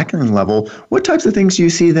blocking and tackling level, what types of things do you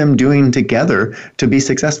see them doing together to be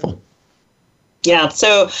successful? Yeah,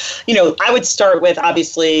 so, I would start with,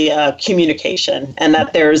 obviously, communication, and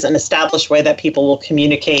that there's an established way that people will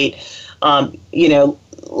communicate,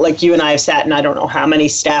 like you and I have sat in I don't know how many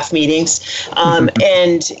staff meetings,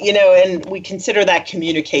 and we consider that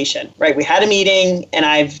communication, right? We had a meeting and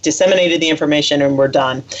I've disseminated the information and we're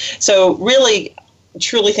done. So really,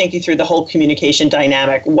 truly think you through the whole communication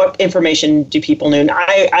dynamic. What information do people need? And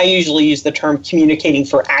I usually use the term communicating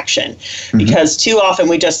for action, because too often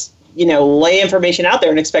we just lay information out there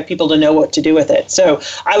and expect people to know what to do with it. So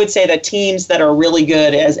I would say that teams that are really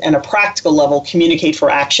good at a practical level communicate for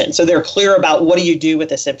action. So they're clear about what do you do with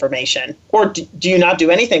this information, or do you not do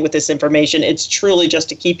anything with this information? It's truly just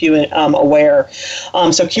to keep you aware.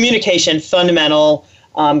 So communication, fundamental,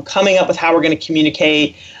 coming up with how we're going to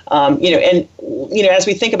communicate, as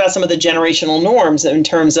we think about some of the generational norms in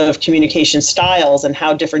terms of communication styles and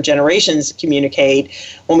how different generations communicate,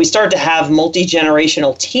 when we start to have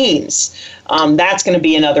multi-generational teams, that's going to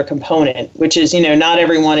be another component, which is, not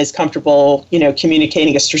everyone is comfortable,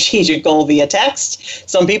 communicating a strategic goal via text.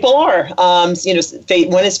 Some people are.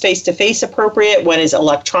 When is face-to-face appropriate? When is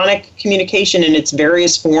electronic communication in its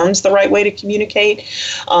various forms the right way to communicate?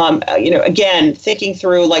 Again, thinking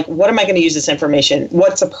through, what am I going to use this information?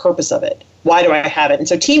 What's the purpose of it? Why do I have it? And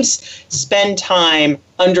so teams spend time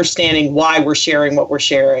understanding why we're sharing what we're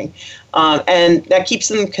sharing. And that keeps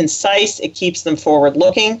them concise. It keeps them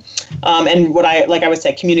forward-looking. And I would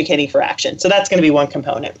say, communicating for action. So that's going to be one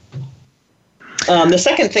component. The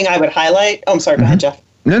second thing I would highlight. Oh, I'm sorry. Go ahead, Jeff.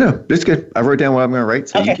 No, that's good. I wrote down what I'm going to write,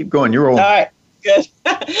 so okay. You keep going. You're rolling. All right. Good.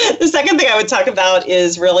 The second thing I would talk about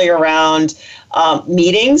is really around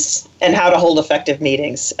meetings and how to hold effective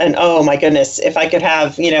meetings. And oh my goodness, if I could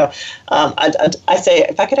have, I say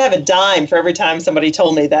if I could have a dime for every time somebody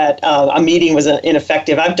told me that a meeting was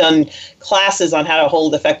ineffective. I've done classes on how to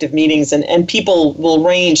hold effective meetings, and people will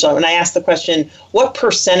range. When I ask the question, what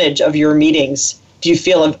percentage of your meetings do you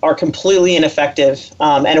feel are completely ineffective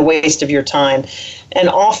and a waste of your time? And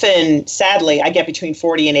often, sadly, I get between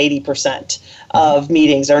 40 and 80% of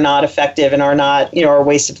meetings are not effective and are not, are a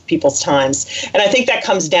waste of people's times. And I think that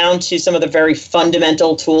comes down to some of the very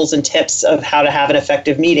fundamental tools and tips of how to have an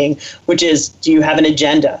effective meeting, which is, do you have an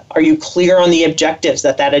agenda? Are you clear on the objectives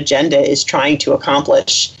that agenda is trying to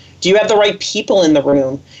accomplish? Do you have the right people in the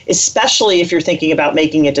room? Especially if you're thinking about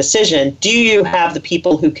making a decision, do you have the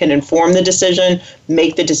people who can inform the decision,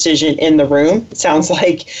 make the decision in the room? It sounds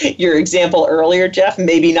like your example earlier, Jeff,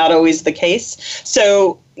 maybe not always the case.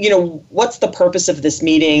 So, what's the purpose of this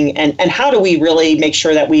meeting, and how do we really make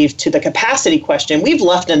sure that to the capacity question, we've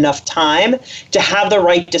left enough time to have the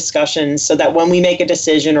right discussions so that when we make a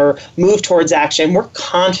decision or move towards action, we're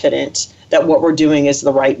confident that what we're doing is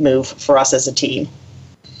the right move for us as a team.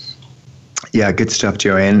 Yeah, good stuff,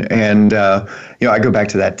 Joanne. And, I go back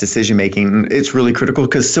to that decision making. It's really critical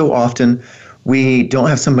because so often we don't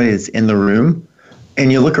have somebody that's in the room,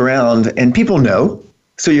 and you look around and people know.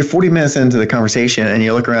 So you're 40 minutes into the conversation and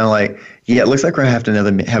you look around like, yeah, it looks like we're going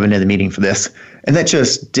to have another meeting for this. And that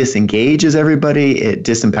just disengages everybody. It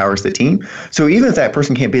disempowers the team. So even if that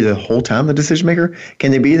person can't be the whole time the decision maker,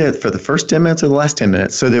 can they be there for the first 10 minutes or the last 10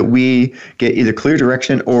 minutes so that we get either clear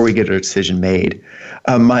direction or we get a decision made?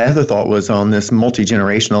 My other thought was on this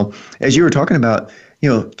multi-generational. As you were talking about,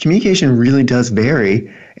 communication really does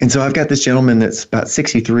vary. And so I've got this gentleman that's about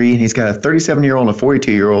 63, and he's got a 37-year-old and a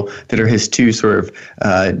 42-year-old that are his two sort of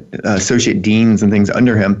associate deans and things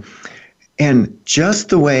under him. And just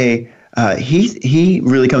the way he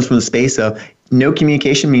really comes from the space of no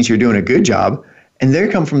communication means you're doing a good job. And they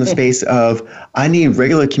come from the space of I need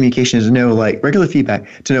regular communication to know, like regular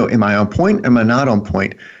feedback to know, am I on point? Am I not on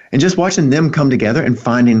point? And just watching them come together and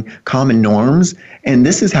finding common norms. And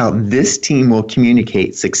this is how this team will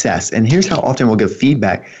communicate success. And here's how often we'll give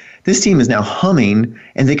feedback. This team is now humming,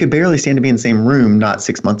 and they could barely stand to be in the same room not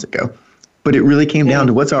 6 months ago. But it really came down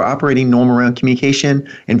to what's our operating norm around communication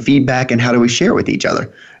and feedback, and how do we share with each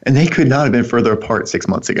other? And they could not have been further apart 6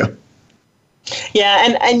 months ago.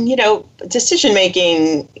 Yeah, and decision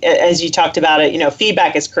making, as you talked about it,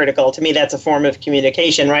 feedback is critical. To me, that's a form of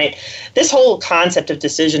communication, right? This whole concept of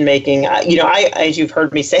decision making, I as you've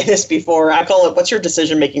heard me say this before, I call it, what's your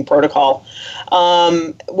decision making protocol?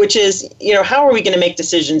 Which is, how are we going to make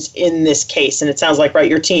decisions in this case? And it sounds like, right,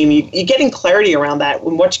 your team, you're getting clarity around that.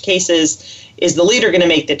 In which cases is the leader going to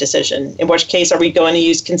make the decision? In which case are we going to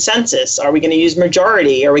use consensus? Are we going to use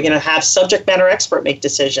majority? Are we going to have subject matter expert make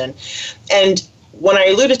decision? And when I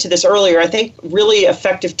alluded to this earlier, I think really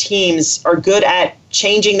effective teams are good at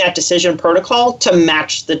changing that decision protocol to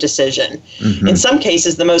match the decision. Mm-hmm. In some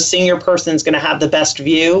cases, the most senior person is going to have the best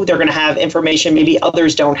view. They're going to have information maybe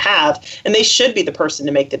others don't have, and they should be the person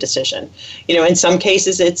to make the decision. In some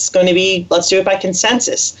cases, it's going to be, let's do it by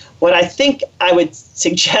consensus. What I think I would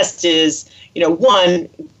suggest is, one,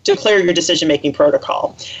 declare your decision-making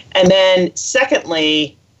protocol. And then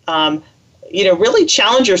secondly, really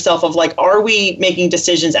challenge yourself of like, are we making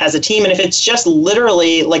decisions as a team? And if it's just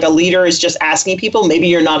literally like a leader is just asking people, maybe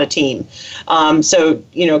you're not a team. So,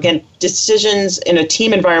 again, decisions in a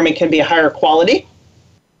team environment can be a higher quality.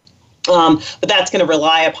 But that's going to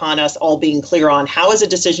rely upon us all being clear on how is a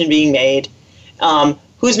decision being made,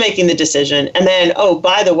 who's making the decision, and then, oh,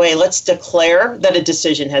 by the way, let's declare that a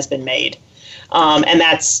decision has been made. And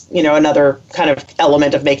that's, another kind of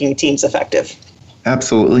element of making teams effective.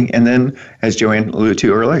 Absolutely. And then, as Joanne alluded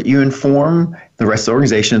to earlier, you inform the rest of the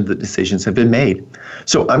organization that decisions have been made.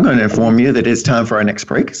 So I'm going to inform you that it's time for our next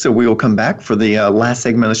break. So we will come back for the last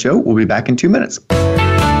segment of the show. We'll be back in 2 minutes.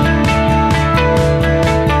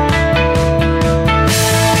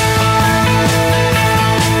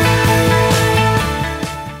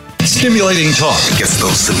 Stimulating talk gets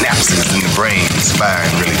those synapses in the brain firing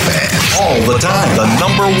really fast. All the time. The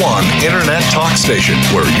 #1 internet talk station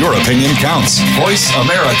where your opinion counts.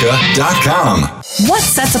 VoiceAmerica.com. What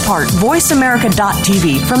sets apart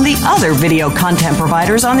VoiceAmerica.tv from the other video content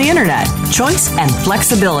providers on the internet? Choice and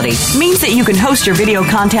flexibility means that you can host your video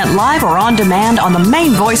content live or on demand on the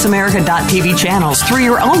main VoiceAmerica.tv channels through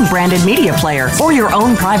your own branded media player or your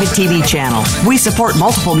own private TV channel. We support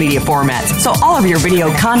multiple media formats, so all of your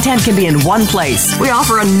video content can be in one place. We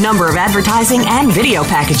offer a number of advertising and video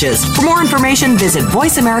packages. For more information, visit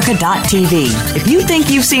VoiceAmerica.tv. If you think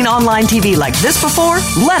you've seen online TV like this before,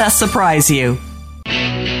 let us surprise you.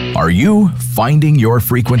 Are you finding your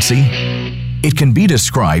frequency? It can be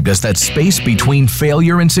described as that space between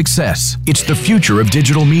failure and success. It's the future of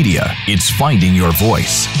digital media. It's finding your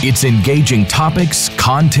voice. It's engaging topics,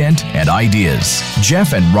 content, and ideas.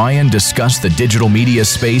 Jeff and Ryan discuss the digital media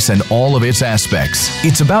space and all of its aspects.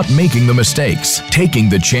 It's about making the mistakes, taking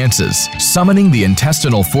the chances, summoning the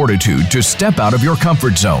intestinal fortitude to step out of your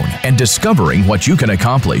comfort zone, and discovering what you can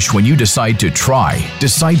accomplish when you decide to try,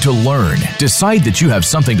 decide to learn, decide that you have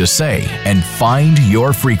something to say, and find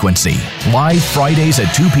your frequency. Live Fridays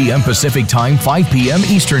at 2 p.m. Pacific Time, 5 p.m.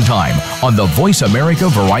 Eastern Time on the Voice America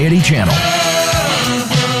Variety Channel.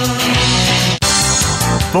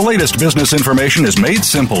 The latest business information is made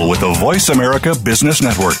simple with the Voice America Business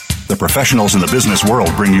Network. The professionals in the business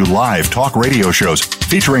world bring you live talk radio shows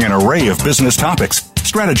featuring an array of business topics,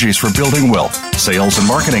 strategies for building wealth, sales and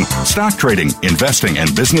marketing, stock trading, investing,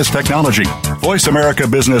 and business technology. Voice America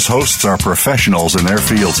Business hosts are professionals in their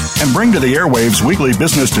fields and bring to the airwaves weekly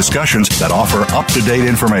business discussions that offer up-to-date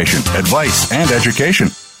information, advice, and education.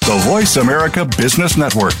 The Voice America Business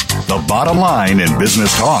Network, the bottom line in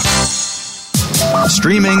business talk.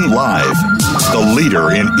 Streaming live, the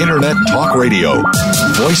leader in Internet talk radio,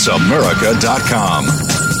 voiceamerica.com.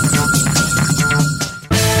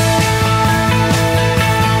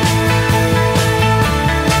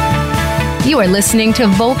 You are listening to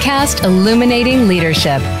VoltCast Illuminating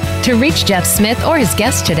Leadership. To reach Jeff Smith or his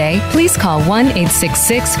guest today, please call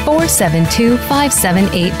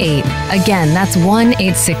 1-866-472-5788. Again, that's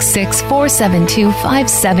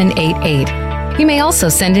 1-866-472-5788. You may also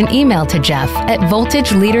send an email to Jeff at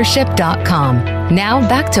voltageleadership.com. Now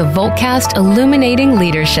back to VoltCast Illuminating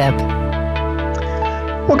Leadership.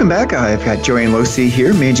 Welcome back. I've got Joanne Loce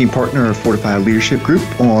here, Managing Partner of Fortified Leadership Group,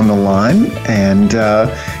 on the line. And,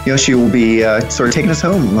 she will be sort of taking us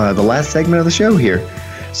home, the last segment of the show here.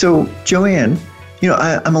 So, Joanne,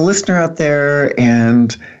 I'm a listener out there,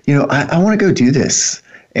 and, I want to go do this.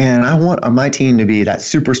 And I want my team to be that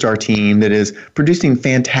superstar team that is producing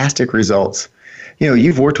fantastic results.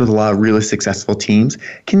 You've worked with a lot of really successful teams.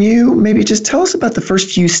 Can you maybe just tell us about the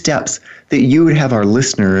first few steps that you would have our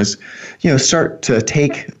listeners, start to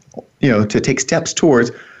take steps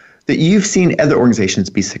towards that you've seen other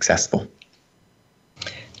organizations be successful?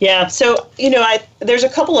 Yeah. So, there's a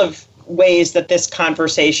couple of ways that this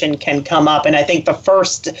conversation can come up. And I think the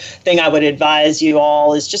first thing I would advise you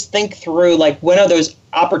all is just think through, when are those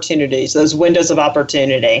opportunities, those windows of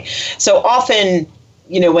opportunity. So often,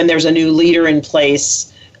 when there's a new leader in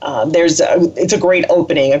place, it's a great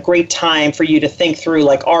opening, a great time for you to think through,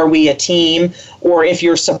 are we a team? Or if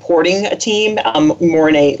you're supporting a team, more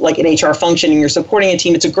in an HR function and you're supporting a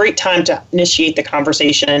team, it's a great time to initiate the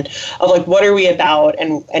conversation of what are we about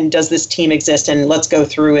and does this team exist? And let's go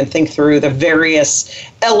through and think through the various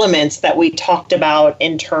elements that we talked about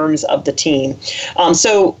in terms of the team.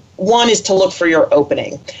 So one is to look for your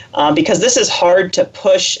opening, because this is hard to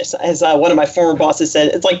push. As one of my former bosses said,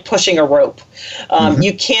 it's like pushing a rope.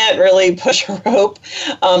 You can't really push a rope.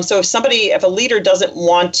 So if a leader doesn't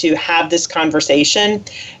want to have this conversation,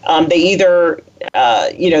 they either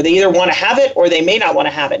want to have it or they may not want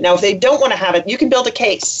to have it. Now, if they don't want to have it, you can build a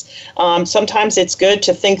case. Sometimes it's good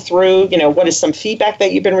to think through, what is some feedback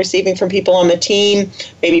that you've been receiving from people on the team,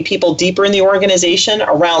 maybe people deeper in the organization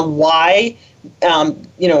around why.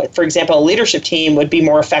 For example, a leadership team would be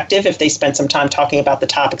more effective if they spent some time talking about the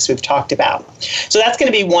topics we've talked about. So that's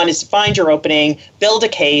going to be one, is to find your opening, build a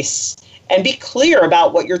case, and be clear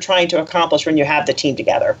about what you're trying to accomplish when you have the team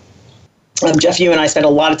together. Jeff, you and I spent a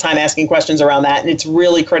lot of time asking questions around that, and it's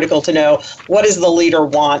really critical to know, what does the leader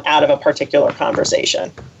want out of a particular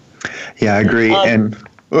conversation? Yeah, I agree. And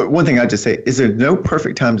one thing I'd just say is there's no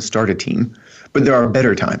perfect time to start a team, but there are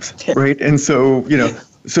better times, right? And so,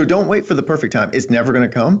 so don't wait for the perfect time. It's never going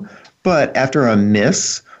to come. But after a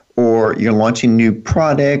miss, or you're launching new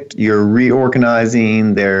product, you're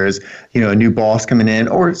reorganizing, there's a new boss coming in,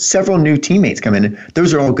 or several new teammates coming in,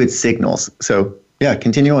 those are all good signals. So yeah,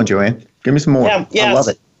 continue on, Joanne. Give me some more. Yeah. I love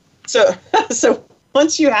it. So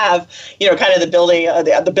once you have, kind of the building,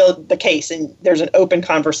 the case, and there's an open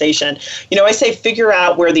conversation, I say figure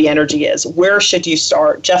out where the energy is. Where should you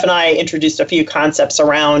start? Jeff and I introduced a few concepts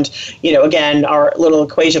around, again, our little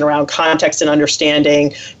equation around context and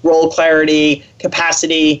understanding, role clarity,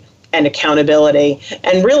 capacity, and accountability,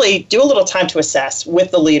 and really do a little time to assess with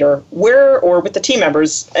the leader or with the team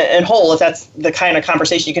members in whole, if that's the kind of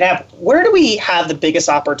conversation you can have. Where do we have the biggest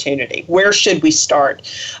opportunity? Where should we start?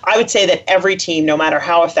 I would say that every team, no matter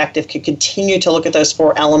how effective, could continue to look at those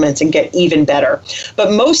 4 elements and get even better.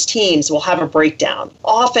 But most teams will have a breakdown.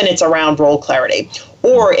 Often it's around role clarity,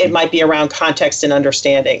 or it might be around context and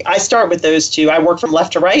understanding. I start with those two. I work from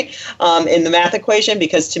left to right in the math equation,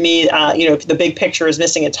 because to me, if the big picture is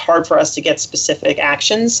missing, it's hard for us to get specific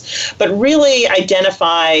actions. But really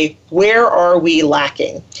identify, where are we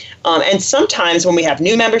lacking? And sometimes when we have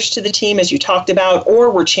new members to the team, as you talked about, or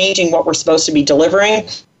we're changing what we're supposed to be delivering,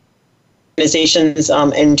 organizations,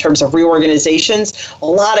 in terms of reorganizations, a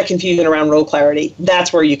lot of confusion around role clarity.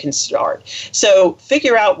 That's where you can start. So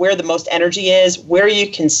figure out where the most energy is, where you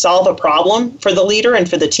can solve a problem for the leader and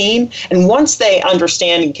for the team. And once they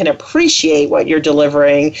understand and can appreciate what you're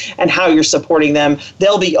delivering and how you're supporting them,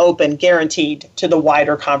 they'll be open, guaranteed, to the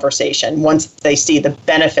wider conversation once they see the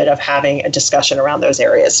benefit of having a discussion around those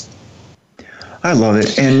areas. I love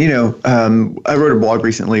it. And, I wrote a blog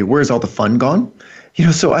recently, Where's All the Fun Gone?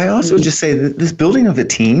 So I also just say that this building of a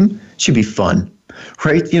team should be fun.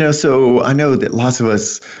 Right. So I know that lots of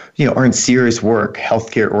us, are in serious work,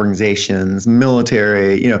 healthcare organizations,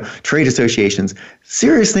 military, trade associations,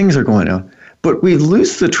 serious things are going on. But we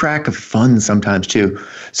lose the track of fun sometimes too.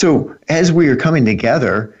 So as we are coming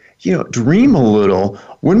together, dream a little.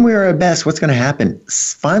 When we are at best, what's going to happen?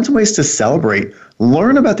 Find some ways to celebrate,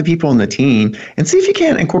 learn about the people in the team, and see if you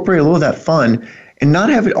can incorporate a little of that fun and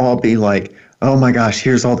not have it all be like, oh my gosh,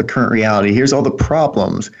 here's all the current reality, here's all the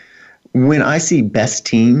problems. When I see best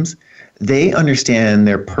teams, they understand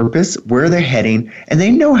their purpose, where they're heading, and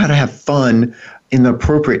they know how to have fun in the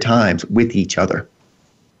appropriate times with each other.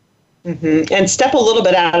 Mm-hmm. And step a little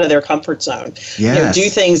bit out of their comfort zone. Yes. Do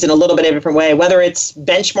things in a little bit of a different way, whether it's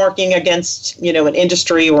benchmarking against, an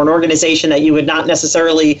industry or an organization that you would not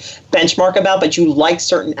necessarily benchmark about, but you like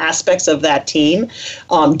certain aspects of that team,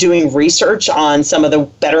 doing research on some of the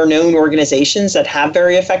better known organizations that have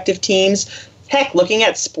very effective teams. Heck, looking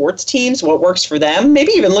at sports teams, what works for them,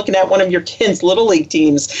 maybe even looking at one of your kids' Little League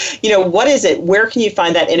teams. What is it? Where can you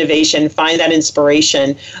find that innovation, find that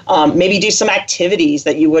inspiration, maybe do some activities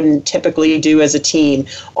that you wouldn't typically do as a team.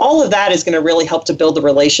 All of that is going to really help to build the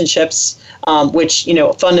relationships, which,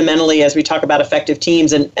 fundamentally, as we talk about effective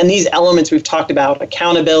teams and these elements we've talked about,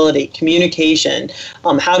 accountability, communication,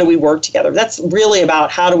 how do we work together? That's really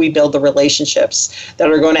about how do we build the relationships that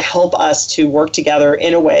are going to help us to work together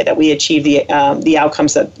in a way that we achieve the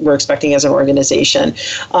outcomes that we're expecting as an organization.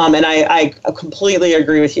 And I completely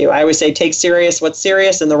agree with you. I always say take serious what's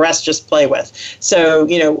serious and the rest just play with. So,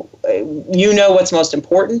 what's most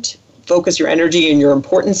important. Focus your energy and your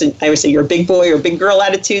importance, and I would say your big boy or big girl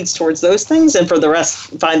attitudes towards those things, and for the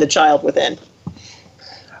rest, find the child within.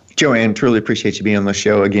 Joanne, truly appreciate you being on the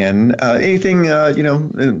show again. Anything,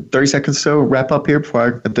 in 30 seconds or so, wrap up here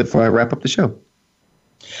before I wrap up the show?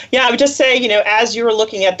 Yeah, I would just say, as you're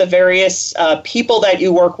looking at the various people that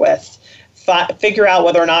you work with, figure out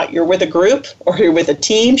whether or not you're with a group or you're with a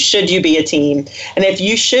team. Should you be a team? And if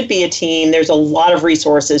you should be a team, there's a lot of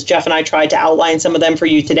resources. Jeff and I tried to outline some of them for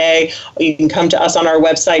you today. You can come to us on our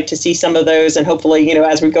website to see some of those. And hopefully,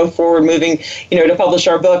 as we go forward moving, to publish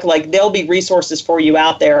our book, there'll be resources for you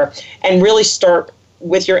out there, and really start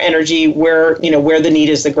with your energy where the need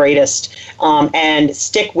is the greatest, and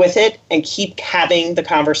stick with it and keep having the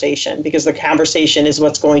conversation, because the conversation is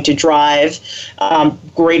what's going to drive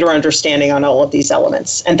greater understanding on all of these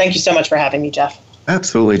elements. And thank you so much for having me, Jeff.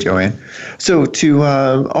 Absolutely, Joanne. So to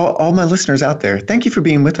all my listeners out there, thank you for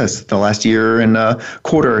being with us the last year and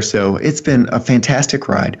quarter or so. It's been a fantastic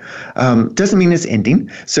ride. Doesn't mean it's ending.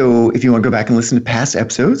 So if you want to go back and listen to past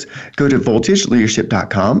episodes, go to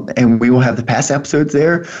voltageleadership.com, and we will have the past episodes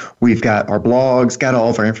there. We've got our blogs, got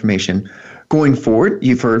all of our information. Going forward,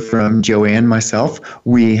 you've heard from Joanne, myself.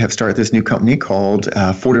 We have started this new company called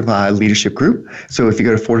Fortify Leadership Group. So if you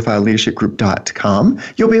go to fortifyleadershipgroup.com,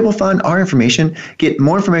 you'll be able to find our information, get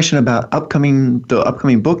more information about the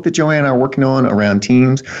upcoming book that Joanne and I are working on around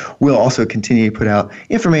teams. We'll also continue to put out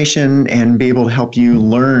information and be able to help you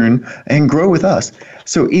learn and grow with us.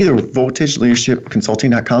 So either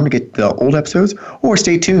voltageleadershipconsulting.com to get the old episodes, or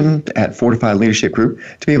stay tuned at Fortify Leadership Group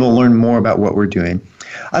to be able to learn more about what we're doing.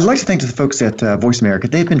 I'd like to thank the folks at Voice America.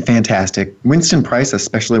 They've been fantastic. Winston Price, I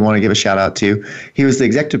especially want to give a shout out to. He was the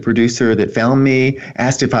executive producer that found me,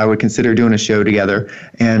 asked if I would consider doing a show together,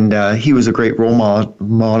 and he was a great role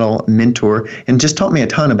model, mentor, and just taught me a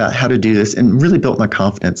ton about how to do this and really built my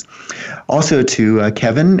confidence. Also to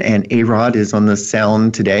Kevin and A-Rod is on the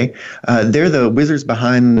sound today. They're the wizards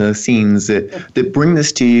behind the scenes that bring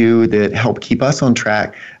this to you, that help keep us on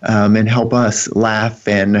track, and help us laugh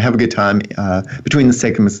and have a good time between the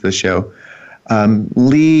segments of the show.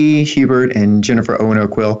 Lee Hubert and Jennifer Owen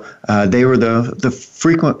O'Quill, they were the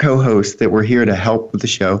frequent co-hosts that were here to help with the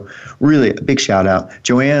show. Really a big shout out.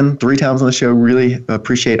 Joanne, 3 times on the show, really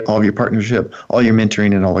appreciate all of your partnership, all your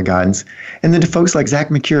mentoring, and all the guidance. And then to folks like Zach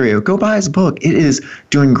Mercurio, go buy his book. It is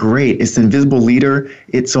doing great. It's The Invisible Leader.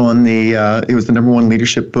 It's on it was the #1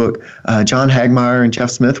 leadership book. John Hagmeyer and Jeff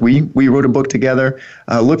Smith, we wrote a book together.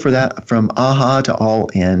 Look for that, From Aha to All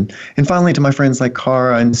In. And finally, to my friends like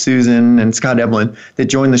Cara and Susan and Scott Evelyn that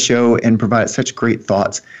joined the show and provided such great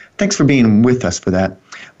thoughts. Thanks for being with us for that.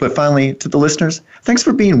 But finally, to the listeners, thanks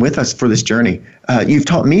for being with us for this journey. You've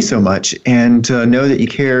taught me so much, and to know that you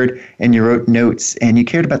cared and you wrote notes and you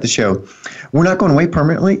cared about the show. We're not going away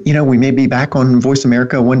permanently. We may be back on Voice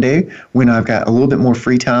America one day when I've got a little bit more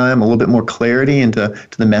free time, a little bit more clarity into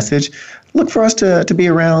the message. Look for us to be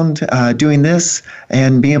around doing this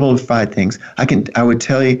and being able to provide things. I would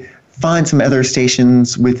tell you, find some other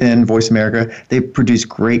stations within Voice America. They produce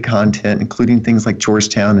great content, including things like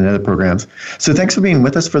Georgetown and other programs. So thanks for being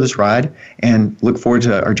with us for this ride, and look forward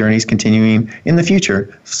to our journeys continuing in the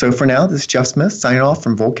future. So for now, this is Jeff Smith signing off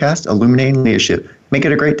from VoltCast, Illuminating Leadership. Make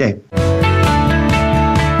it a great day.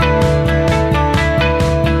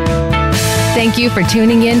 Thank you for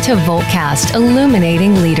tuning in to VoltCast,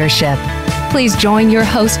 Illuminating Leadership. Please join your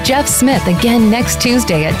host, Jeff Smith, again next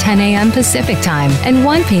Tuesday at 10 a.m. Pacific Time and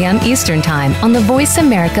 1 p.m. Eastern Time on the Voice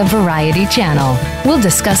America Variety Channel. We'll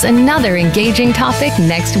discuss another engaging topic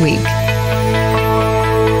next week.